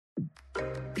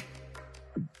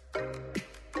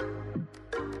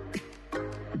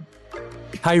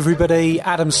Hey everybody,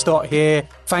 Adam Stott here.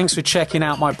 Thanks for checking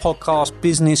out my podcast,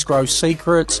 Business Growth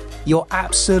Secrets. You're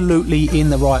absolutely in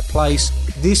the right place.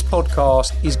 This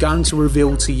podcast is going to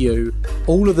reveal to you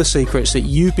all of the secrets that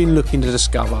you've been looking to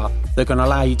discover that are going to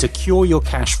allow you to cure your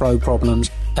cash flow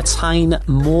problems, attain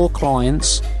more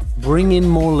clients, bring in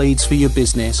more leads for your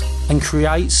business, and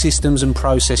create systems and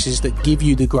processes that give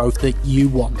you the growth that you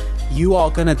want. You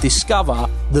are going to discover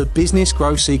the business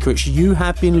growth secrets you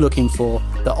have been looking for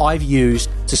that I've used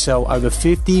to sell over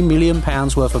 £50 million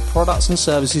worth of products and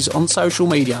services on social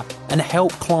media and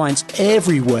help clients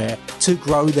everywhere to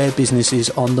grow their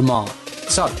businesses on demand.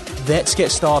 So let's get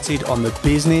started on the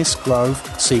Business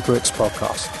Growth Secrets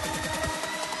podcast.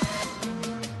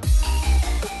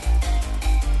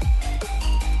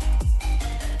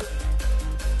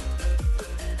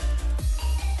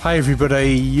 Hey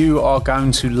everybody, you are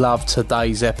going to love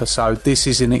today's episode. This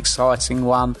is an exciting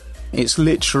one. It's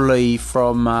literally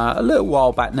from a little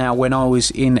while back now when I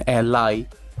was in LA.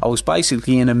 I was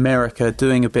basically in America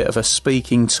doing a bit of a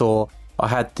speaking tour. I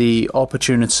had the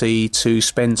opportunity to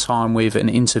spend time with and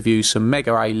interview some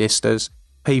mega A-listers,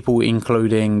 people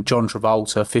including John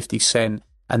Travolta, 50 Cent,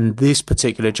 and this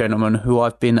particular gentleman who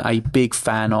I've been a big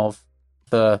fan of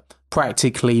for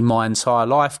practically my entire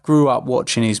life. Grew up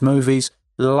watching his movies.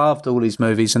 Loved all his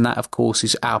movies, and that, of course,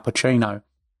 is Al Pacino.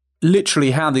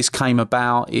 Literally, how this came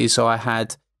about is I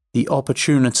had the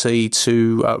opportunity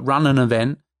to run an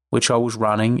event, which I was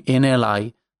running in LA.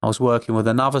 I was working with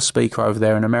another speaker over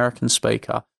there, an American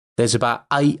speaker. There's about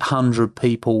 800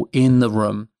 people in the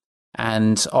room,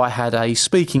 and I had a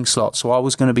speaking slot. So I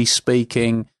was going to be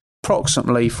speaking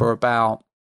approximately for about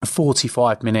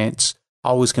 45 minutes.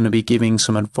 I was going to be giving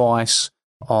some advice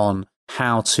on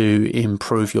how to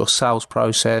improve your sales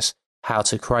process, how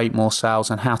to create more sales,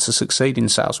 and how to succeed in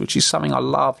sales, which is something I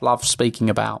love speaking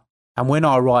about. And when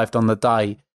I arrived on the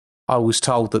day, I was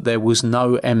told that there was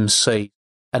no MC.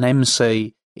 An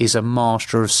MC is a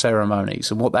master of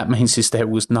ceremonies. And what that means is there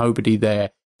was nobody there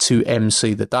to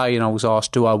MC the day. And I was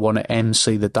asked, do I want to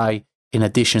MC the day in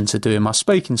addition to doing my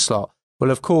speaking slot?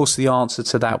 Well, of course, the answer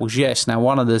to that was yes. Now,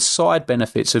 one of the side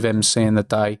benefits of MCing the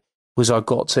day was I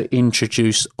got to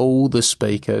introduce all the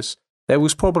speakers. There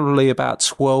was probably about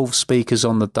 12 speakers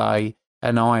on the day,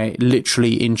 and I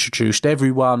literally introduced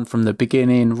everyone from the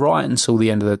beginning right until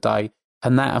the end of the day.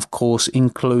 And that, of course,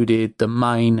 included the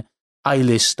main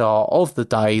A-list star of the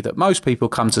day that most people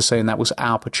come to see, and that was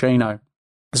Al Pacino.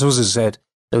 As I said,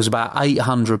 there was about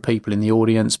 800 people in the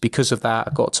audience. Because of that,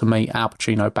 I got to meet Al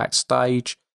Pacino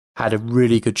backstage, had a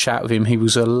really good chat with him. He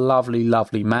was a lovely,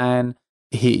 lovely man.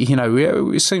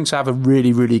 We seemed to have a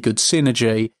really, really good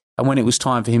synergy. And when it was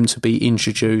time for him to be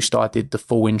introduced, I did the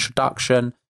full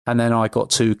introduction. And then I got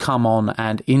to come on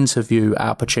and interview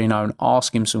Al Pacino and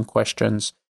ask him some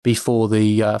questions before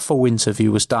the full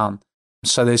interview was done.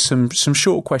 So there's some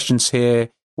short questions here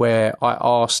where I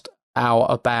asked Al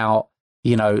about,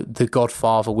 The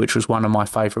Godfather, which was one of my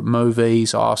favourite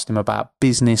movies. I asked him about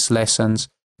business lessons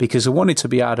because I wanted to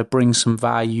be able to bring some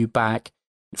value back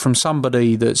from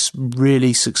somebody that's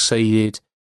really succeeded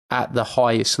at the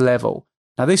highest level.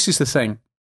 Now, this is the thing.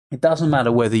 It doesn't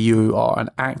matter whether you are an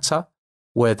actor,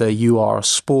 whether you are a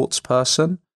sports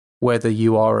person, whether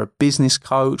you are a business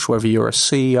coach, whether you're a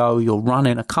CEO, you're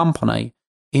running a company.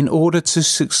 In order to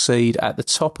succeed at the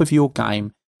top of your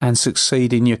game and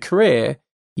succeed in your career,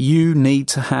 you need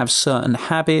to have certain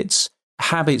habits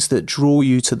that draw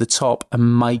you to the top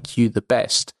and make you the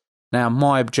best. Now,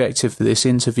 my objective for this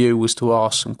interview was to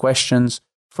ask some questions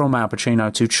from Al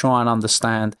Pacino to try and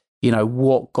understand,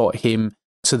 what got him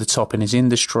to the top in his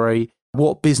industry,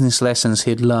 what business lessons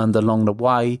he'd learned along the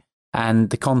way, and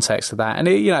the context of that. And,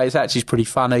 it's actually pretty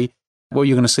funny. Well,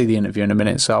 you're going to see the interview in a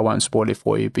minute, so I won't spoil it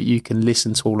for you, but you can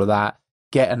listen to all of that,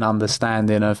 get an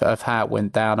understanding of how it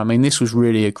went down. I mean, this was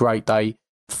really a great day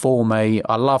for me.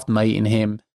 I loved meeting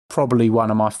him, probably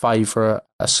one of my favourite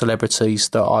celebrities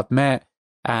that I've met.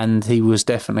 And he was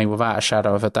definitely, without a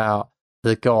shadow of a doubt,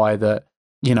 the guy that,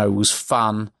 was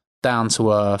fun, down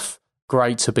to earth,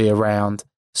 great to be around.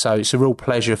 So it's a real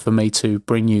pleasure for me to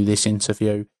bring you this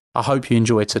interview. I hope you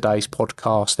enjoy today's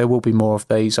podcast. There will be more of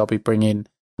these. I'll be bringing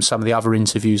some of the other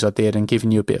interviews I did and giving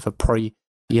you a bit of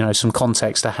a some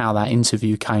context to how that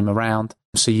interview came around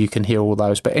so you can hear all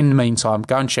those. But in the meantime,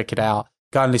 go and check it out.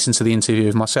 Go and listen to the interview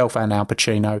with myself and Al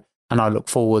Pacino. And I look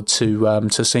forward to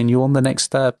seeing you on the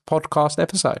next podcast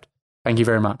episode. Thank you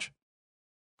very much.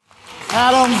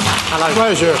 Adam. Hello.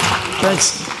 Pleasure.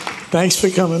 Thanks for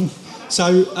coming.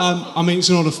 So, it's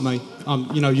an honour for me.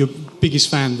 I'm, your biggest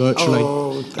fan virtually.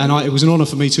 Oh, okay. And it was an honour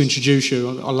for me to introduce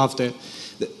you. I loved it.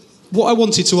 What I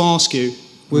wanted to ask you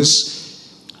was,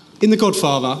 in The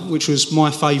Godfather, which was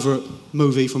my favourite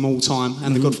movie from all time,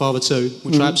 and The Godfather 2,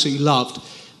 which I absolutely loved,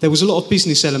 there was a lot of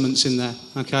business elements in there,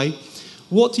 okay?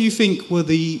 What do you think were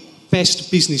the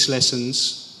best business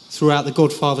lessons throughout the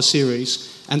Godfather series,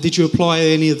 and did you apply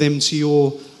any of them to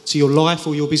your life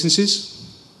or your businesses?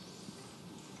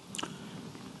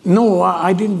 No,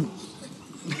 I didn't.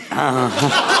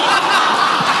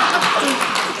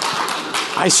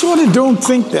 I sort of don't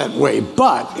think that way,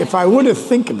 but if I were to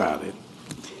think about it,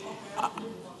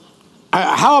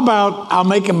 how about I'll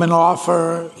make him an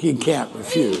offer he can't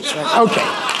refuse? Okay,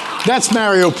 that's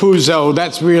Mario Puzo.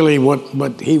 That's really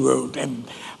what he wrote.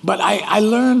 But I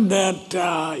learned that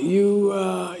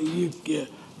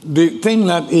the thing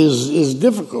that is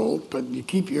difficult, but you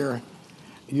keep your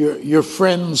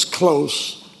friends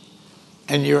close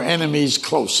and your enemies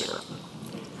closer.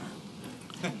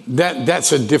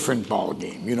 That's a different ball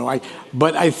game, you know.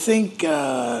 But I think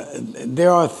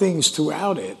there are things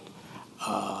throughout it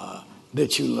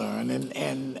that you learn,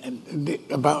 and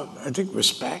about, I think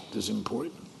respect is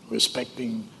important.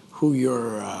 Respecting who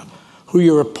your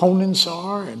opponents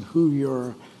are and who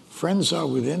your friends are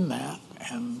within that,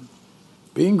 and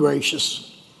being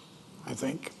gracious, I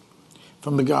think,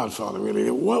 from The Godfather, really.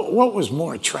 What was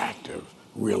more attractive,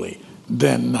 really,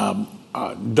 than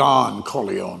Don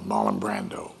Corleone, Marlon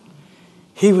Brando?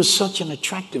 He was such an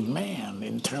attractive man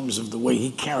in terms of the way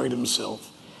he carried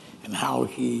himself and how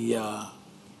he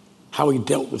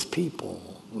dealt with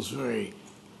people.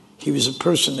 He was a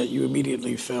person that you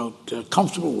immediately felt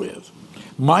comfortable with.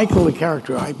 Michael, the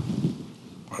character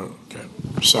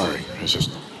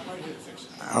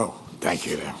thank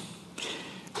you there.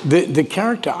 The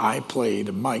character I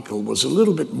played, Michael, was a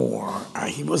little bit more,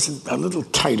 he wasn't a little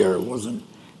tighter, wasn't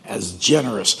as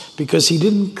generous, because he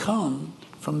didn't come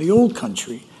from the old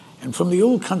country. And from the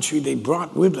old country, they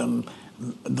brought with them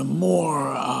the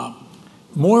more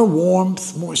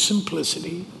warmth, more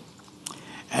simplicity.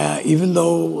 Even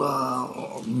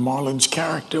though Marlon's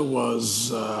character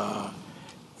was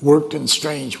worked in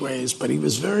strange ways, but he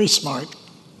was very smart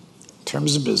in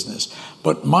terms of business.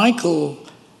 But Michael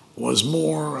was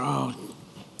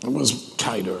was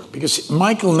tighter, because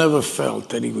Michael never felt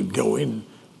that he would go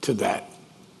into that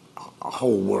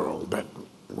whole world, that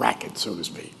racket, so to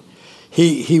speak.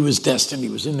 He was destined, he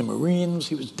was in the Marines,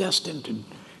 he was destined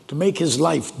to make his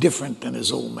life different than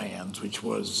his old man's, which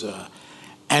was,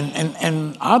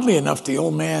 and oddly enough, the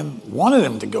old man wanted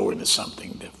him to go into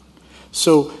something different.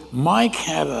 So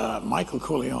Michael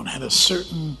Corleone had a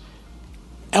certain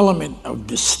element of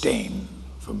disdain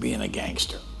for being a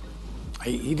gangster.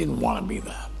 He didn't want to be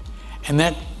that. And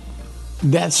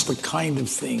that's the kind of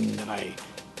thing that I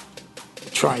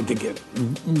tried to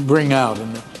bring out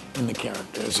in the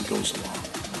character as it goes along.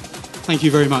 Thank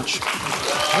you very much.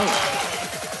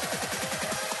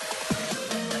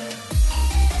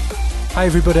 Hey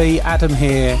everybody, Adam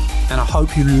here, and I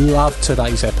hope you loved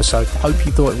today's episode. I hope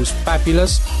you thought it was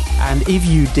fabulous, and if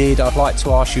you did, I'd like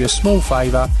to ask you a small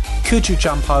favour. Could you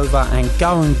jump over and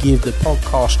go and give the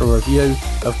podcast a review?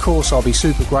 Of course, I'll be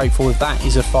super grateful if that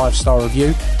is a 5-star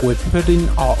review. We're putting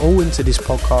our all into this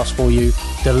podcast for you,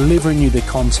 delivering you the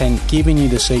content, giving you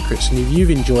the secrets, and if you've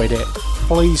enjoyed it,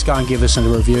 please go and give us a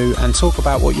review and talk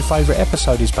about what your favourite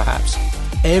episode is perhaps.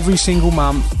 Every single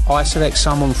month, I select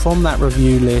someone from that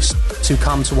review list to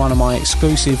come to one of my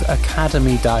exclusive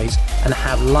Academy days and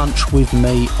have lunch with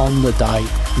me on the day,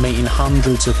 meeting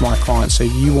hundreds of my clients. So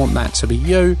if you want that to be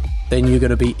you, then you're going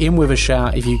to be in with a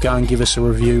shout if you go and give us a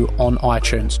review on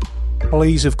iTunes.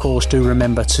 Please, of course, do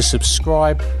remember to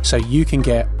subscribe so you can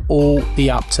get all the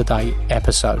up-to-date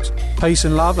episodes. Peace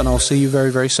and love, and I'll see you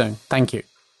very, very soon. Thank you.